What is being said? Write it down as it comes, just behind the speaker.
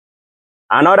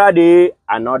Another day,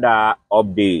 another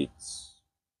update.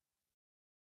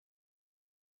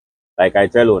 Like I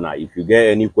tell you now, if you get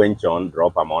any question,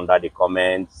 drop them under the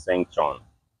comment section.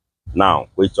 Now,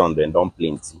 question then don't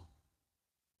plenty.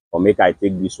 Or make I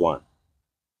take this one.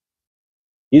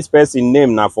 This person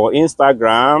name now for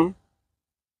Instagram,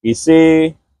 he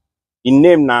say, in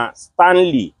name now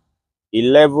Stanley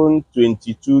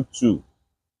 11222.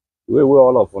 Where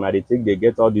all of when they take they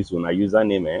get all this on a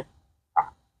username, eh?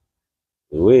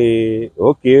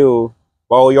 Okay. Oh.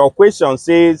 But your question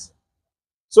says,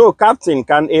 so Captain,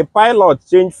 can a pilot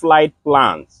change flight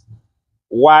plans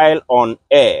while on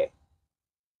air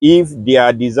if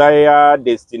their desired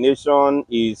destination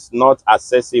is not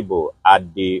accessible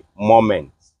at the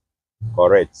moment?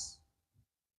 Correct.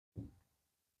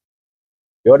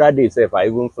 The other day, self, I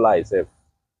even fly, self.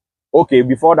 Okay,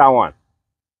 before that one,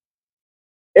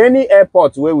 any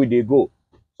airport where we they go,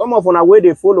 some of them where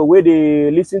they follow, where they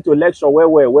listen to lecture,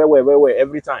 where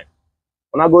every time.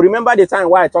 When I go remember the time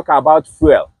where I talk about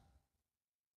fuel.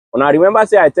 When I remember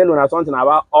say I tell you something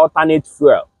about alternate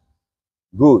fuel.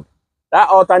 Good. That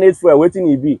alternate fuel, waiting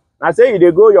it be. Now say you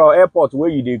they go your airport where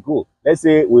you they go. Let's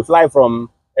say we fly from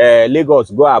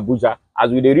Lagos, go Abuja. As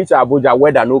we they reach Abuja,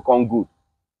 weather no come good.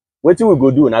 Waiting we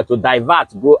go do now to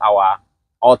divert, go our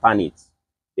alternate.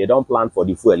 They don't plan for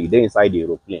the fuel, they inside the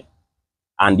aeroplane.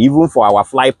 And even for our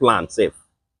flight plan, safe,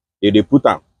 they put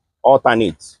them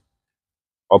alternate.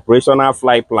 Operational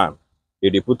flight plan.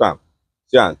 They put them.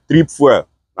 See, trip fuel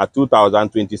at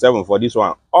 2027 for this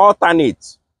one.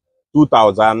 Alternate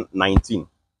 2019.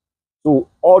 So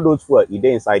all those fuel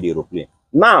they inside the aeroplane.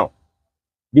 Now,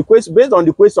 the question based on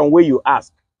the question where you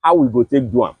ask, how we go take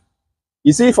do them?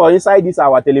 You see, for inside this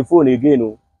our telephone again,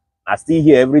 oh, I still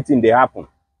hear everything they happen.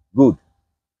 Good.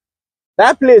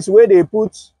 That place where they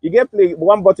put, you get play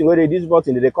one button where this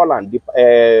button they call them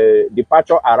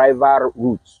departure arrival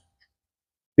route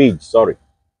page. Sorry,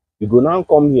 you go now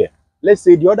come here. Let's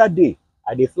say the other day,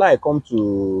 I they fly come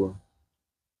to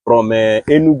from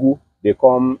Enugu, they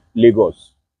come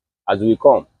Lagos. As we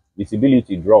come,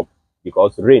 visibility drop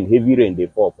because rain, heavy rain, they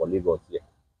fall for Lagos here.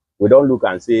 We don't look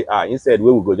and say, instead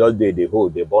where we go just there, they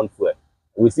hold, they burn fuel.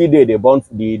 We see there, they burn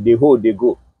the hold, they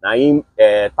go. Now in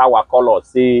tower color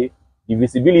say the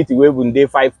visibility where when they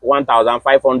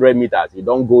 1,500 meters, it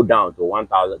don't go down to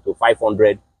 1,000 to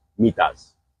 500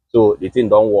 meters. So the thing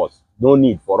don't worse. No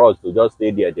need for us to just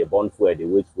stay there, they burn fuel, they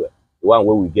wait fuel. The one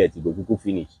where we get, it go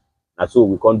finish. And so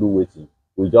we can't do waiting.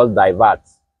 We just divert.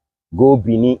 Go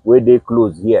Benin, where they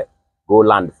close here. Go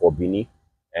land for Benin.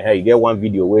 And you get one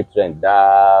video where trend that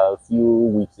a few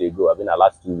weeks ago, I mean the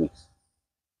last 2 weeks,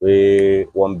 where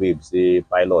one babe say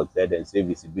pilot said and say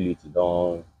visibility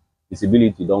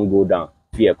don't go down.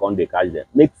 Fear can't they catch them.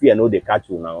 Make fear no they catch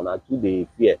you now. Now two they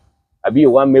fear. I be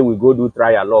one may we go do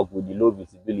trial log with the low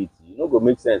visibility. You know go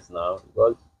make sense now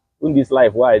because in this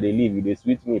life why they live, they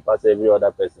sweet me past every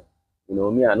other person. You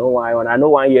know me, I know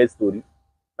one year story.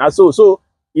 Now so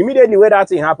immediately when that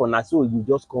thing happen, now so you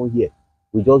just come here.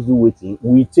 We just do waiting.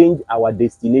 We change our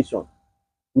destination.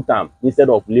 Put them instead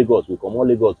of Lagos, we come on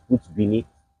Lagos, put Benin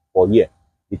for here.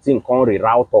 The thing can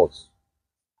reroute us.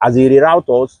 As it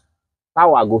reroute us,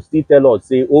 tower go still tell us,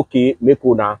 say, okay, make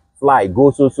una fly,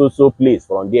 go so place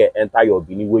from there, enter your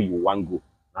Benin where you want go.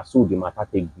 And so the matter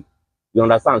take be. You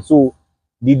understand? So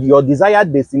your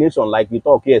desired destination, like we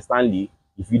talk here, Stanley,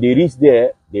 if they reach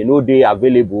there, they know they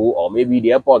available, or maybe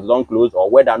the airports don't close, or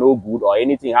weather no good, or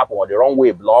anything happen, or the wrong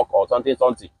way block, or something.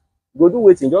 Go do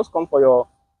waiting, just come for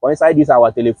inside this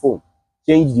our telephone.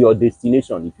 Change your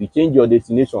destination. If you change your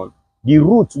destination, the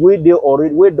route where they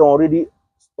already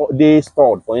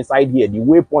stored for inside here, the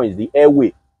waypoints, the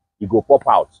airway, you go pop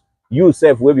out. You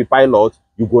self will be pilot,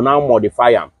 you go now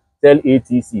modify them. Tell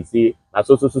ATC, say,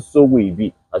 so way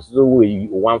be, so way you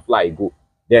want fly go.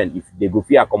 Then if they go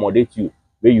fear accommodate you,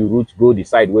 where you route go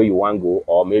decide where you want go,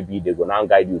 or maybe they go now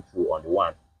guide you through on the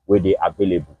one where they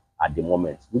available at the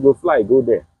moment. You go fly, go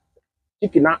there.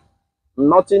 Chicken out,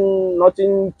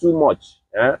 nothing too much.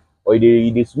 Or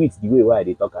they sweet the way why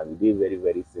they talk and they very,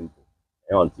 very simple.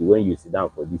 Until when you sit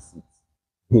down for this seat,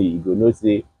 you go no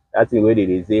say that thing where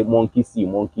they say monkey see,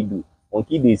 monkey do.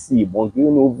 Monkey they see, monkey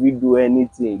you know we do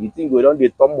anything. You think we don't they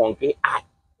turn monkey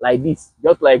like this.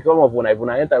 Just like some of when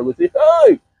I enter, go say,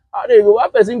 hey, how they go?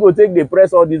 One person go take the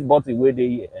press all this button where they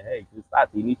here. If you start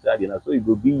initially, so it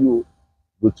go be you,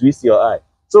 go twist your eye.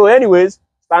 So, anyways,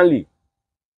 Stanley,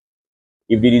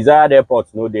 if the desired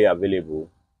airports no they available,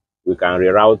 we can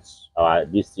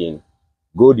reroute this thing,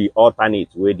 go the alternate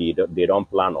where they don't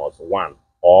plan us one,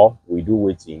 or we do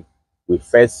waiting. We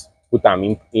first put them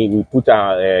in we put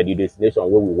the destination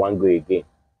where we want go again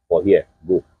for here,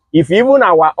 go. If even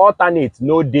our alternate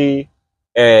no dey,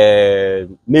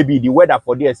 maybe the weather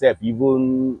for DSF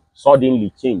even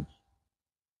suddenly change,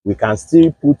 we can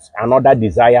still put another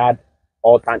desired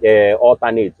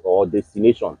alternate or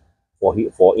destination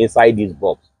for inside this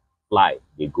box. Fly,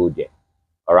 they go there.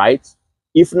 All right.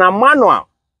 If na manual,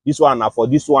 this one na for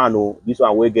this one. Oh, this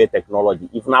one will get technology.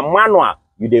 If na manual,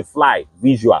 you dey fly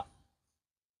visual.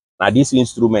 Now this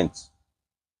instrument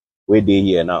where they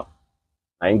here now,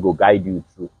 I go guide you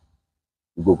through.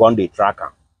 You go on the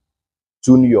tracker,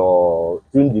 tune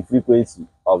the frequency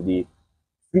of the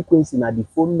frequency na the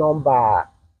phone number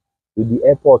to the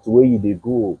airport where you dey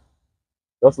go.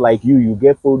 Just like you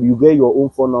get your own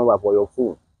phone number for your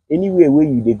phone. Anywhere where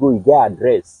you dey go, you get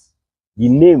address, the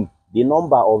name, the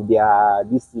number of their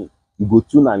this thing. You go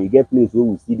tune am, you get place where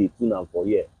we see the tune am for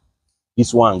here.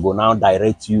 This one go now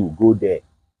direct you, go there.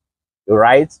 All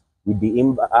right? With the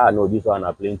no, this one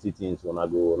are plenty things. When I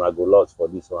go lost for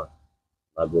this one.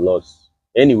 I go lost.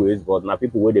 Anyways, but now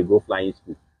people where they go flying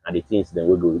school and the things then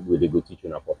we they go teach you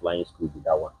now for flying school with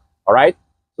that one. All right?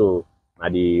 So now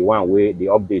the one way the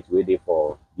update where they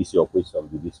for this your question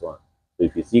with this one. So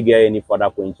if you see get any further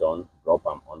question, drop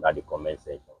them under the comment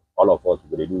section. All of us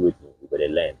we do it, we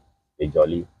learn. They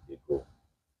jolly, they go.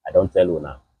 I don't tell you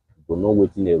now. You go know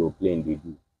what in aeroplane they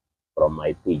do from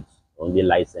my page. Only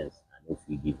license and if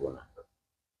you give one.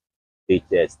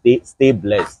 Stay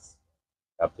blessed.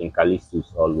 Captain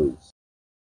Callistus always.